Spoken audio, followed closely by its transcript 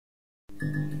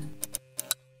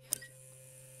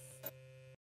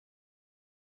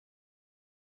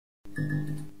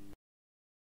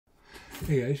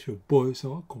Hey guys, it's your boy, so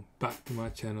welcome back to my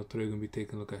channel. Today we're going to be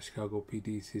taking a look at Chicago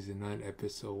PD Season 9,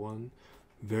 Episode 1.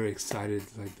 Very excited,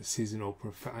 like the season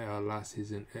opener, last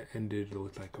season ended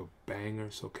with like a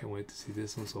banger, so can't wait to see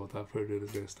this one. So without further ado,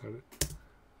 let's get started.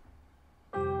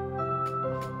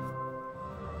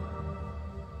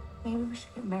 Maybe we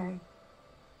should get married.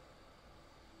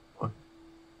 What?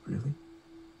 Really?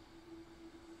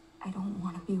 I don't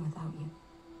want to be without you.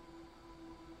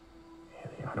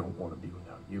 Haley, I don't want to be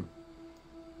without you.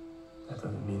 That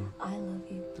doesn't mean... I love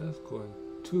you. That's going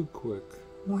too quick.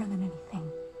 More than anything,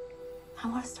 I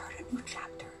want to start a new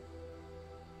chapter.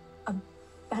 A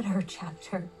better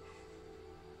chapter.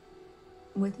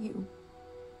 With you.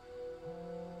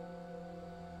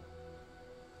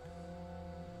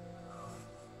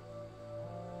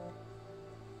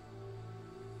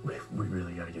 We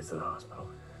really gotta get to the hospital.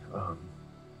 Right.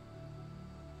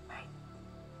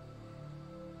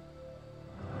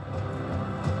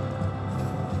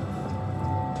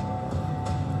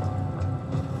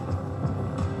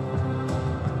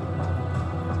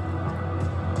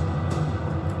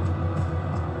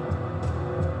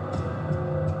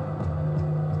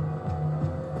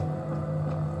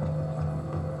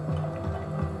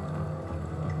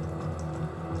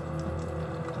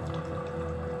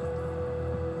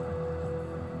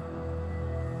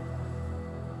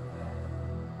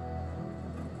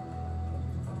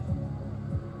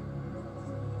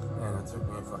 Man, it took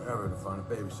me forever to find a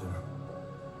babysitter.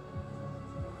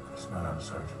 It's not out of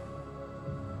surgery.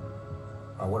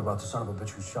 What about the son of a bitch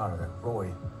who shot her, that Roy?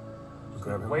 You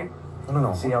grab him? Wait.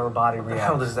 No. See how her body What the reacts.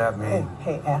 hell does that mean?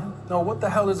 Hey, Adam. No, what the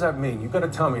hell does that mean? You gotta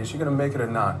tell me, is she gonna make it or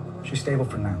not? She's stable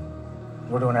for now.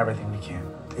 We're doing everything we can.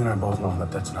 You and I both know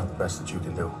that that's not the best that you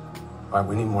can do. All right,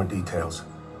 we need more details.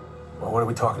 Well, what are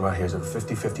we talking about here? Is it a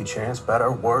 50-50 chance?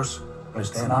 Better? Worse? It's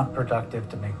Understand? not productive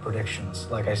to make predictions.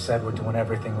 Like I said, we're doing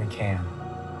everything we can.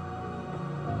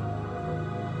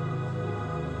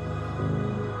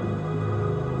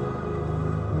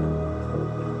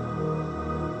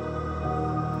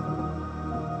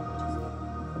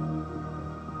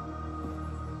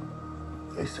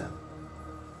 Hey, Sam.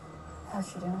 How's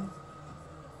she doing?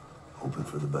 Hoping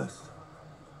for the best.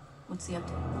 What's the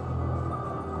update?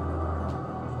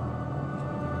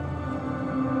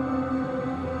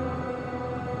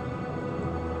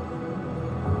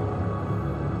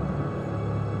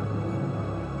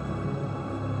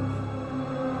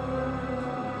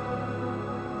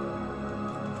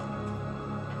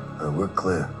 We're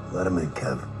clear. Let him in,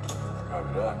 Kev.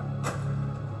 Copy that.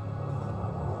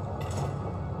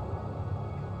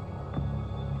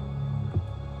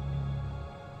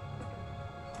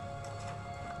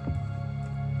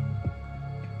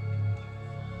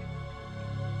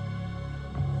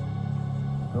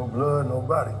 No blood, no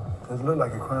body. This look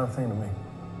like a crime scene to me.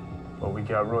 Well, we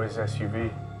got Roy's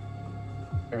SUV.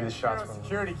 Maybe the shots from...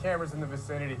 Security cameras in the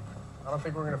vicinity. I don't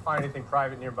think we're gonna find anything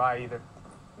private nearby either.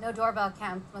 No doorbell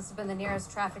cam. Must have been the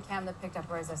nearest traffic cam that picked up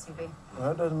Roy's SUV. Well,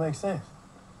 that doesn't make sense.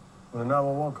 When the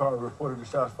 911 car reported the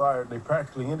shots fired, they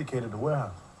practically indicated the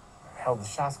warehouse. Hell, the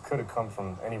shots could have come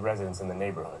from any residence in the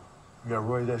neighborhood. We got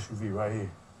Roy's SUV right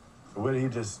here. So where did he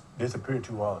just disappear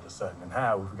to all of a sudden? And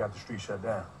how if we got the street shut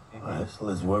down? All right, so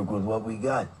let's work with what we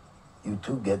got. You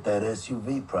two get that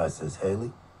SUV process,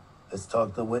 Haley. Let's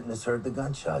talk the witness heard the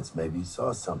gunshots. Maybe he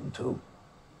saw something, too.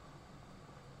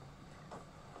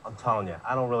 I'm telling you,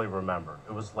 I don't really remember.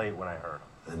 It was late when I heard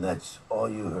him. And that's all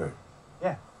you heard.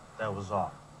 Yeah, that was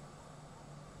all.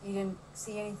 You didn't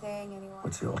see anything, anyone?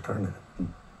 What's the alternative?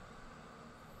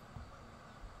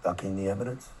 Ducking the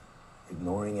evidence?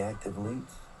 Ignoring active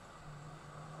leads?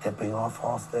 Tipping off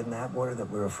Halstead and Atwater that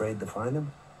we're afraid to find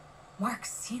him?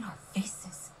 Mark's seen our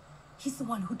faces. He's the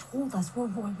one who told us where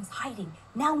Roy was hiding.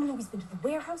 Now we know he's been to the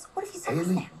warehouse. What if he's over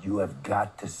Haley, there? you have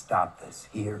got to stop this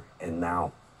here and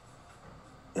now.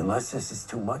 Unless this is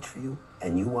too much for you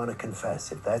and you want to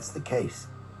confess, if that's the case,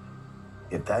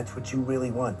 if that's what you really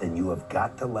want, then you have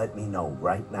got to let me know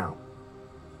right now.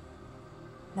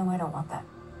 No, I don't want that.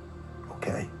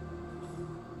 Okay?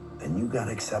 Then you got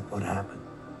to accept what happened,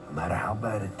 no matter how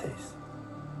bad it tastes.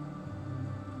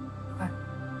 Okay.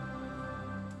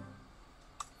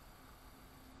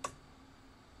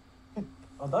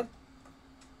 All done?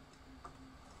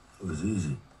 It was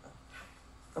easy.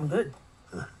 I'm good.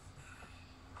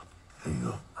 There you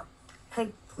go. Hey,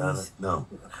 please. No.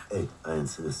 Hey, I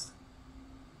insist.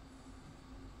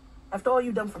 After all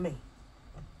you've done for me,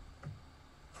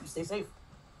 you stay safe.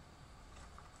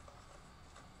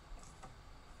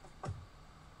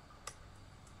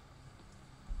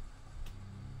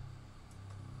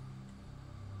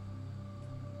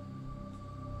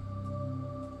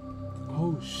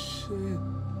 Oh shit.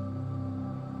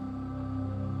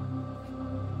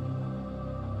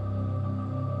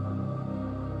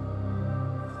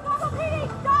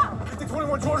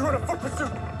 5021 George, we're in a foot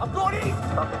pursuit. I'm going east.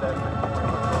 Copy that.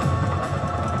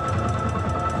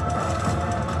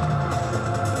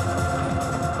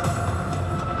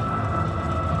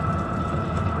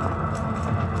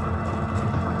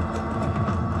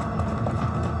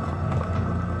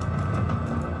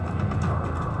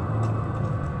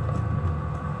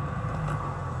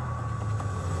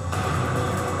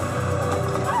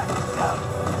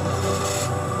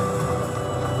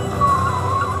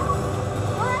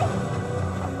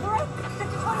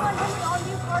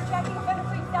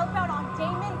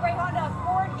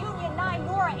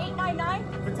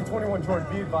 George,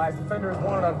 be advised, defender is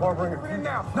wanted on harboring a fugitive.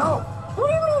 No! What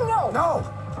do you mean, no?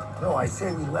 No, I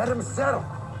say we let him settle.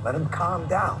 Let him calm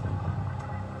down.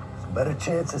 It's a better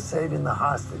chance of saving the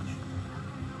hostage.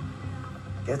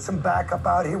 Get some backup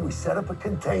out here, we set up a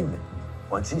containment.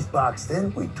 Once he's boxed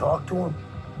in, we talk to him,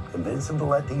 convince him to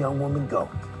let the young woman go.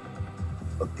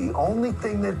 Look, the only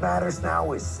thing that matters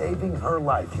now is saving her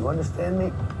life. You understand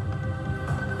me?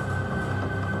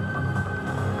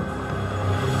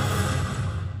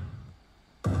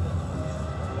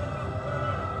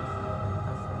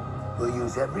 We'll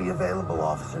use every available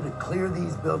officer to clear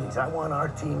these buildings. I want our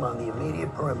team on the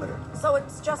immediate perimeter. So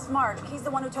it's just Mark. He's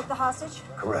the one who took the hostage?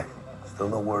 Correct. Still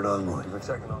no word on Roy. You're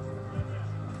checking off.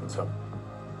 What's up?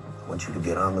 I want you to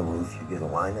get on the roof. You get a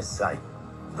line of sight.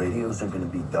 Radios are going to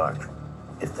be dark.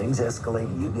 If things escalate,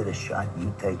 you get a shot,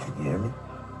 you take it. You hear me?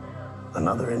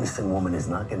 Another innocent woman is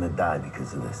not going to die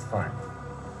because of this. Fine.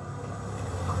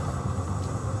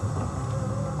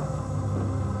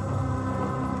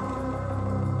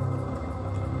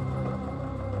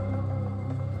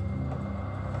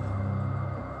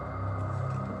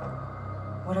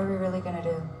 What are we really gonna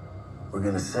do? We're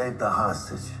going to save the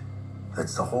hostage.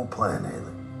 That's the whole plan,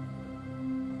 Haley.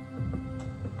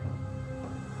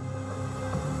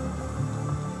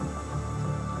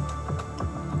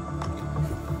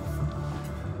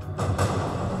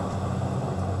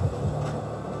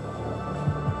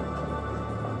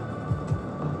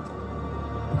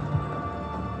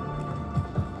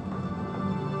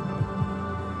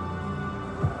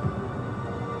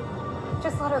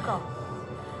 Just let her go.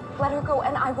 Let her go,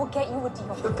 and I will get you a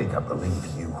deal. You think I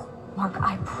believe you? Mark,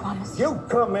 I promise you. You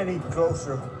come any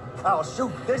closer, I'll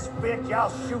shoot this bitch,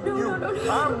 I'll shoot you. No.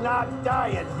 I'm not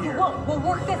dying here. We'll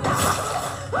work this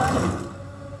out.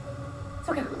 It's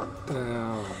okay. Damn.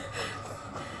 No.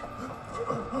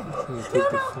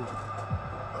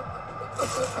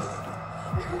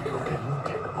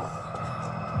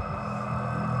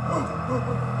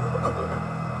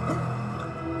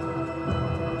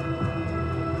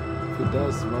 If it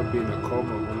does, it might be in a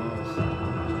coma, who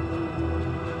knows?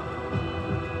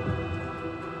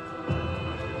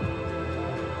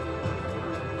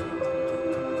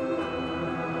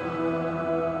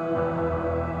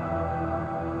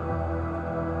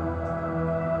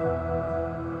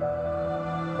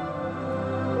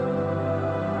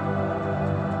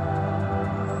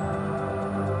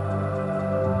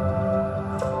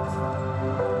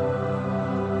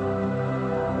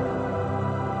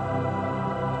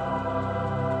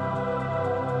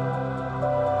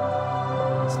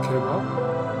 Came up.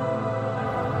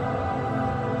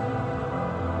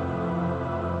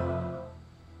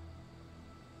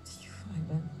 Did you find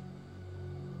it?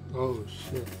 Oh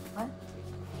shit. What?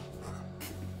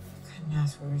 Couldn't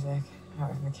ask Ruzek. Not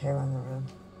with Michaela in the room.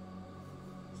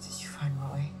 Did you find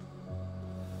Roy?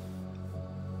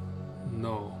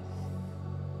 No.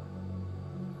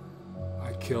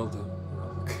 I killed him.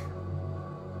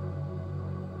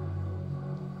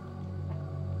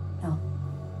 No.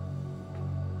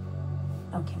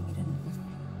 No, Kim, we didn't.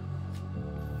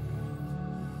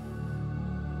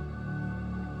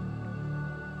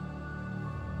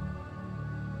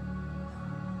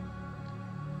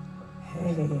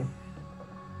 Hey.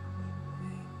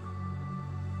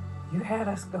 You had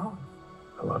us going.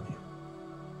 I love you.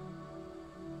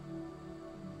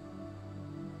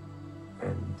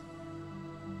 And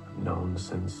I've known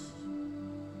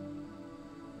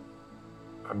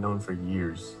I've known for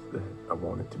years that I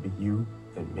wanted to be you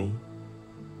and me.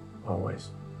 Always.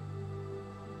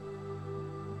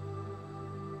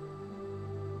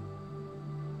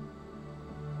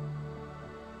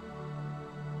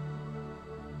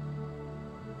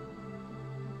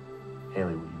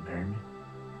 Haley, will you marry me?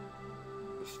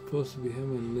 It's supposed to be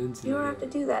him and Lindsay. You don't have to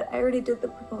do that. I already did the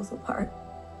proposal part.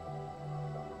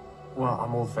 Well,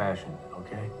 I'm old-fashioned,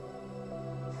 okay?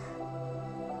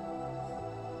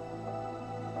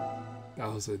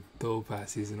 That was a dope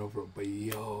ass season over, but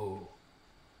yo,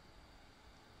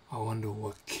 I wonder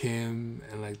what Kim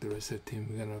and like the rest of the team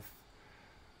are gonna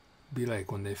be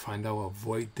like when they find out what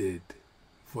Voight did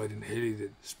Voight and Haley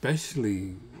did,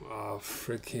 especially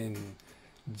freaking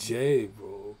Jay,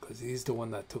 bro, because he's the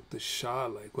one that took the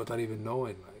shot, like, without even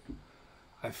knowing. Like,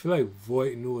 I feel like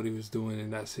Voight knew what he was doing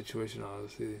in that situation,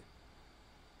 honestly.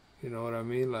 You know what I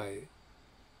mean? Like,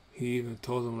 he even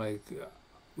told him, like,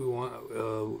 we want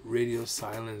radio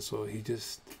silence, so he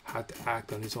just had to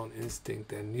act on his own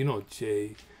instinct. And, you know,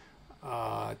 Jay,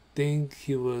 I think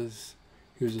he was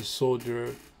a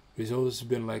soldier. He's always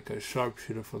been like a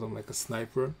sharpshooter for them, like a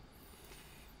sniper.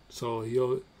 So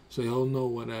he'll know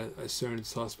when a certain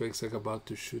suspect's like about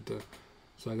to shoot the.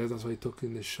 So I guess that's why he took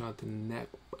in the shot in the neck.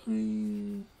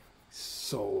 Bang.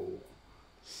 So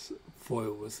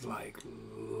Voight was like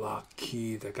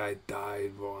lucky the guy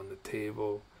died, bro, on the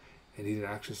table, and he didn't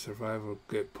actually survive or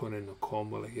get put in a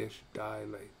coma. Like, he actually died.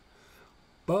 Like,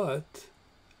 but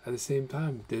at the same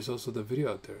time, there's also the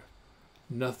video out there.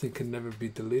 Nothing can never be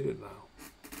deleted now.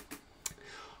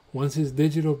 Once his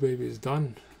digital baby is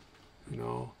done, you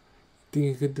know, I think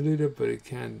you could delete it, but it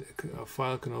can't. A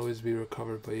file can always be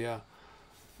recovered. But yeah,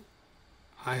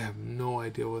 I have no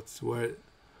idea where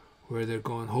they're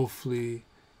going. Hopefully,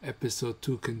 episode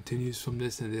 2 continues from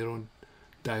this, and they don't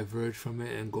diverge from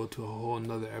it and go to a whole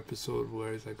another episode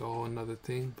where it's like a whole another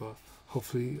thing. But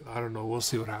hopefully, I don't know. We'll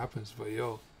see what happens. But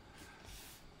yo,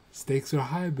 stakes are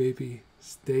high, baby.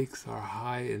 Stakes are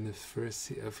high in the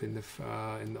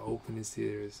in the opening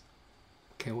series.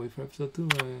 Can't wait for episode 2,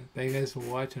 man. Thank you guys for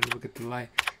watching. Don't forget to like,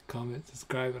 comment,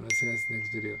 subscribe, and I'll see you guys in the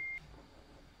next video.